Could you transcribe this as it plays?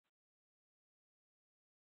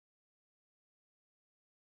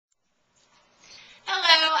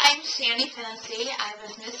Shandi Finnessey. I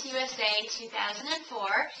was Miss USA 2004,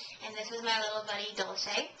 and this is my little buddy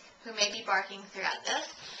Dolce, who may be barking throughout this.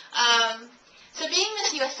 So being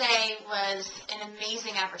Miss USA was an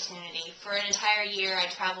amazing opportunity. For an entire year, I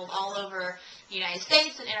traveled all over the United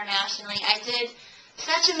States and internationally. I did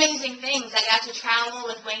such amazing things. I got to travel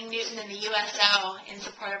with Wayne Newton and the USO in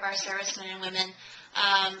support of our servicemen and women.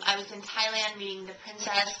 I was in Thailand meeting the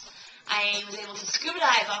princess. I was able to scuba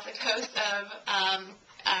dive off the coast of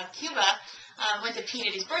Cuba. Went to P.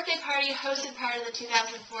 Diddy's birthday party, hosted part of the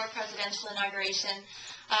 2004 presidential inauguration.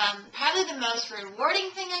 Probably the most rewarding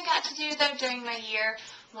thing I got to do, though, during my year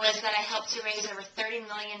was that I helped to raise over $30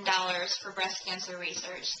 million for breast cancer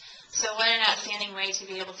research. So what an outstanding way to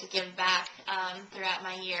be able to give back throughout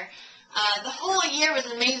my year. The whole year was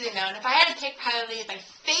amazing, though, and if I had to pick probably my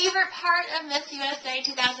favorite part of Miss USA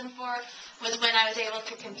 2004 was when I was able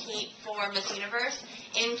to compete for Miss Universe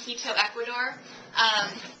in Quito, Ecuador.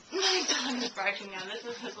 My dog is barking now. This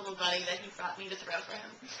is his little buddy that he brought me to throw for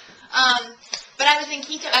him. But I was in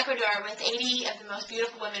Quito, Ecuador with 80 of the most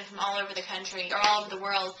beautiful women from all over the country, or all over the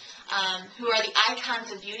world, who are the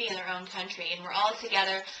icons of beauty in their own country. And we're all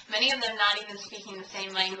together, many of them not even speaking the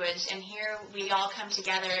same language. And here we all come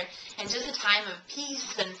together in just a time of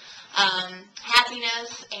peace and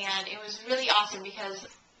happiness. And it was really awesome because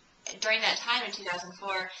during that time in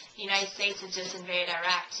 2004, the United States had just invaded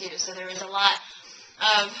Iraq, too. So there was a lot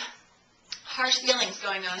of harsh feelings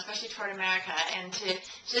going on, especially toward America, and to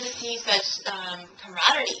just see such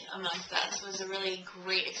camaraderie amongst us was a really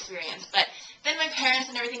great experience. But then my parents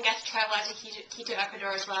and everything got to travel out to Quito,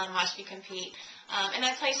 Ecuador as well and watch me compete. And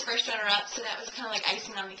I placed first runner-up, so that was kind of like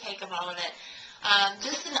icing on the cake of all of it.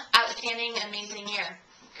 Just an outstanding, amazing year.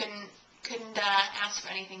 Couldn't ask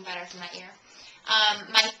for anything better from that year.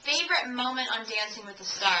 My favorite moment on Dancing with the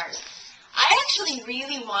Stars. I actually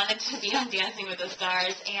really wanted to be on Dancing with the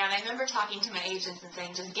Stars, and I remember talking to my agents and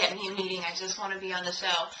saying, just get me a meeting, I just want to be on the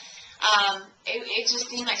show. It just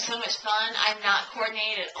seemed like so much fun. I'm not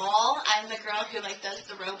coordinated at all. I'm the girl who does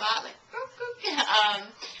the robot,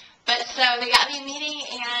 but so they got me a meeting,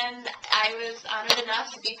 and I was honored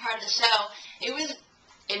enough to be part of the show. It was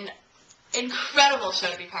an incredible show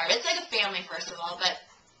to be part of. It's like a family, first of all, but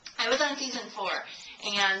I was on season 4,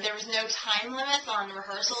 and there was no time limits on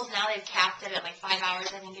rehearsals. Now they've capped it at 5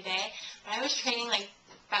 hours, I think, a day. But I was training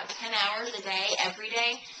about 10 hours a day, every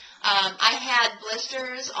day. I had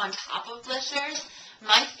blisters on top of blisters.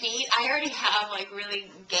 My feet, I already have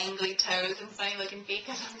really gangly toes and funny looking feet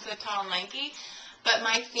because I'm so tall and lanky. But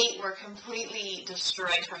my feet were completely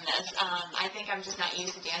destroyed from this. I think I'm just not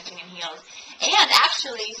used to dancing in heels. And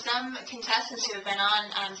actually, some contestants who have been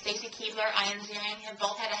on, Stacy Keebler, Ian Ziering, have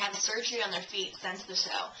both had to have surgery on their feet since the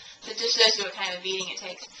show. So it just shows you what kind of beating it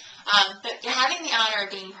takes. But having the honor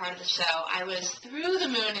of being part of the show, I was through the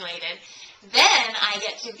moon elated. Then I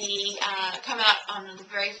get to come out on the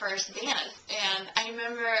very first dance. And I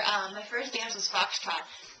remember my first dance was Foxtrot.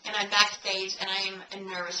 And I'm backstage, and I am a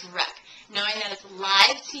nervous wreck, knowing that it's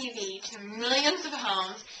live TV to millions of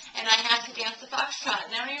homes, and I have to dance the Foxtrot,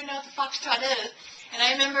 and I don't even know what the Foxtrot is. And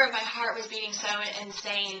I remember my heart was beating so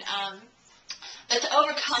insane. But to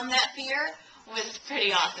overcome that fear was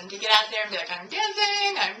pretty awesome, to get out there and be like, I'm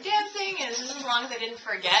dancing, and just as long as I didn't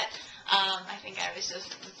forget, I think I was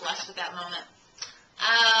just blessed with that moment.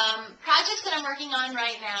 Projects that I'm working on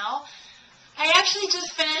right now, I actually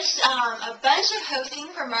just finished a bunch of hosting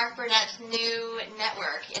for Mark Burnett's new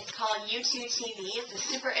network. It's called U2 TV. It's a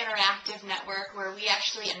super interactive network where we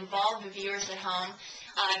actually involve the viewers at home.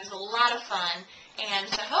 It was a lot of fun, and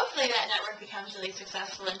so hopefully that network becomes really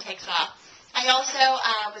successful and takes off. I also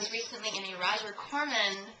was recently in a Roger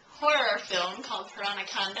Corman horror film called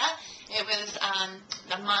Piranaconda. It was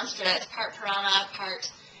the monster that's part piranha,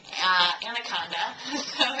 part anaconda.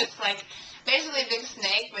 So it's basically a big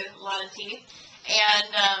snake with a lot of teeth.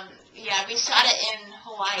 And, yeah, we shot it in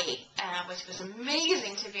Hawaii, which was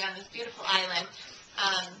amazing to be on this beautiful island.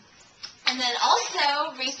 And then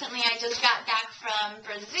also, recently I just got back from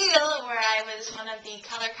Brazil, where I was one of the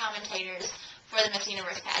color commentators for the Miss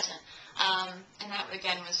Universe pageant. And that,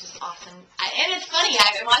 again, was just awesome. And it's funny,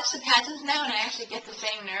 I watch the pageants now, and I actually get the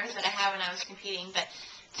same nerves that I had when I was competing. But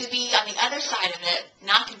to be on the other side of it,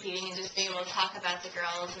 not competing, and just be able to talk about the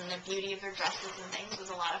girls and the beauty of their dresses and things was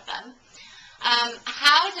a lot of fun.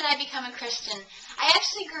 How did I become a Christian? I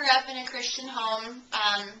actually grew up in a Christian home.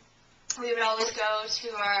 We would always go to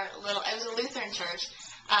it was a Lutheran church,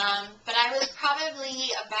 but I was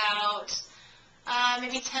probably about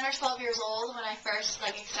maybe 10 or 12 years old when I first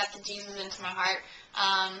accepted Jesus into my heart.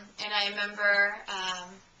 And I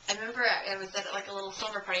remember remember I was at like a little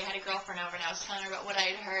slumber party. I had a girlfriend over, and I was telling her about what I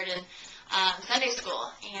had heard in Sunday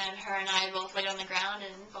school, and her and I both laid on the ground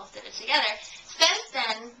and both did it together. Since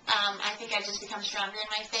then, I think I've just become stronger in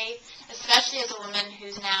my faith, especially as a woman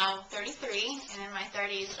who's now 33 and in my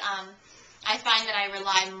 30s. I find that I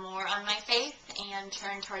rely more on my faith and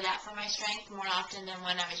turn toward that for my strength more often than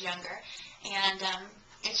when I was younger. And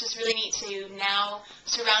it's just really neat to now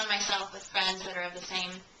surround myself with friends that are of the same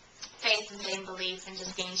faith and same belief and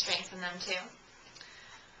just gain strength from them too.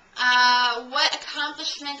 What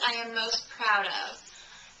accomplishment I am most proud of?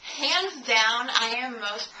 Hands down, I am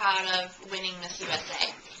most proud of winning Miss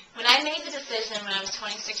USA. When I made the decision when I was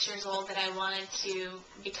 26 years old that I wanted to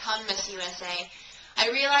become Miss USA, I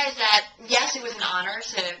realized that, yes, it was an honor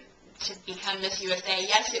to become Miss USA.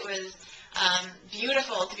 Yes, it was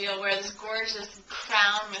beautiful to be able to wear this gorgeous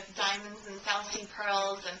crown with diamonds and South Sea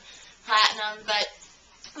pearls and platinum, but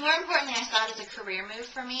more importantly, I saw it as a career move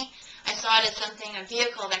for me. I saw it as something, a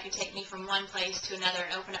vehicle that could take me from one place to another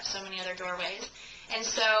and open up so many other doorways. And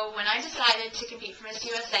so when I decided to compete for Miss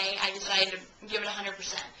USA, I decided to give it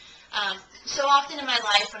 100%. So often in my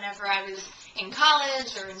life, whenever I was in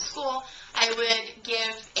college or in school, I would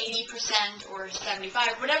give 80% or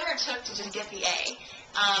 75%, whatever it took to just get the A.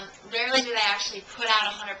 Rarely did I actually put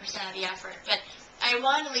out 100% of the effort, but I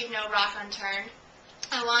wanted to leave no rock unturned.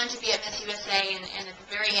 I wanted to be at Miss USA, and at the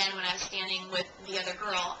very end when I was standing with the other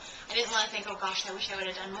girl, I didn't want to think, oh gosh, I wish I would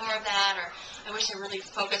have done more of that, or I wish I really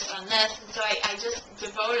focused on this. And so I just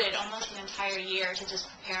devoted almost an entire year to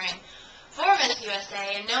just preparing for Miss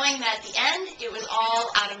USA, and knowing that at the end, it was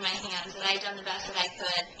all out of my hands, that I had done the best that I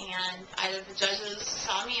could, and either the judges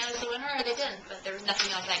saw me as the winner or they didn't, but there was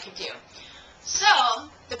nothing else I could do.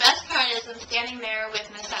 So, the best part is I'm standing there with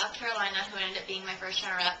Miss South Carolina, who ended up being my first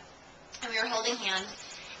runner-up, and we were holding hands,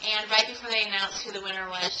 and right before they announced who the winner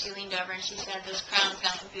was, she leaned over and she said, "Those crowns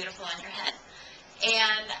gonna look beautiful on your head."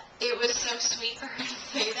 And it was so sweet for her to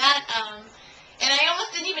say that, and I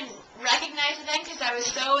almost didn't even recognize it then because I was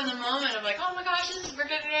so in the moment of like, oh my gosh, we're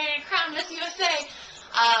going to crown Miss USA.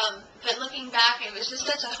 But looking back, it was just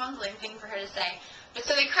such a humbling thing for her to say. But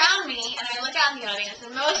so they crowned me, and I look out in the audience,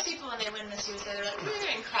 and most people when they win Miss USA, they're like,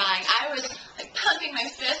 and crying. I was like pumping my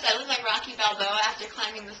fist. I looked like Rocky Balboa after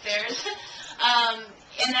climbing the stairs.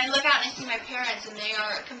 And I look out and I see my parents, and they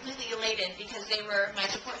are completely elated because they were my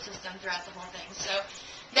support system throughout the whole thing. So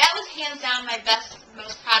that was hands down my best,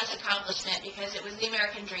 most proudest accomplishment because it was the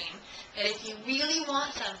American dream. That if you really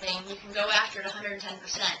want something, you can go after it 110%,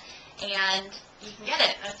 and you can get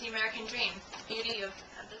it. That's the American dream, the beauty of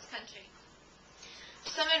this country.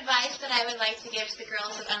 Some advice that I would like to give to the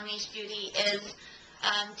girls of Unleash Beauty is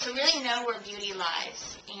to really know where beauty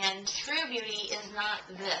lies. And true beauty is not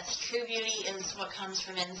this. True beauty is what comes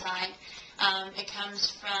from inside. It comes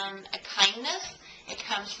from a kindness. It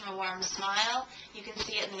comes from a warm smile. You can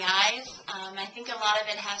see it in the eyes. I think a lot of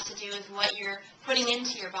it has to do with what you're putting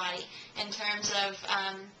into your body in terms of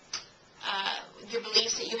your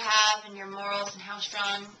beliefs that you have and your morals and how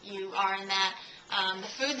strong you are in that. The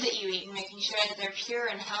foods that you eat and making sure that they're pure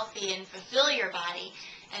and healthy and fulfill your body,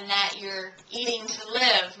 and that you're eating to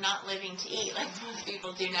live, not living to eat like most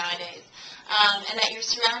people do nowadays. And that you're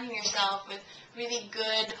surrounding yourself with really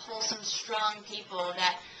good, wholesome, strong people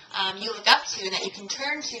that you look up to and that you can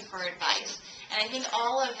turn to for advice. And I think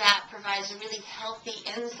all of that provides a really healthy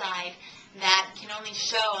inside that can only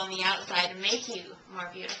show on the outside and make you more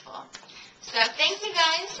beautiful. So thank you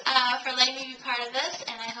guys for letting me be part of this,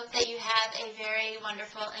 and I hope that you have a very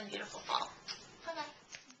wonderful and beautiful fall.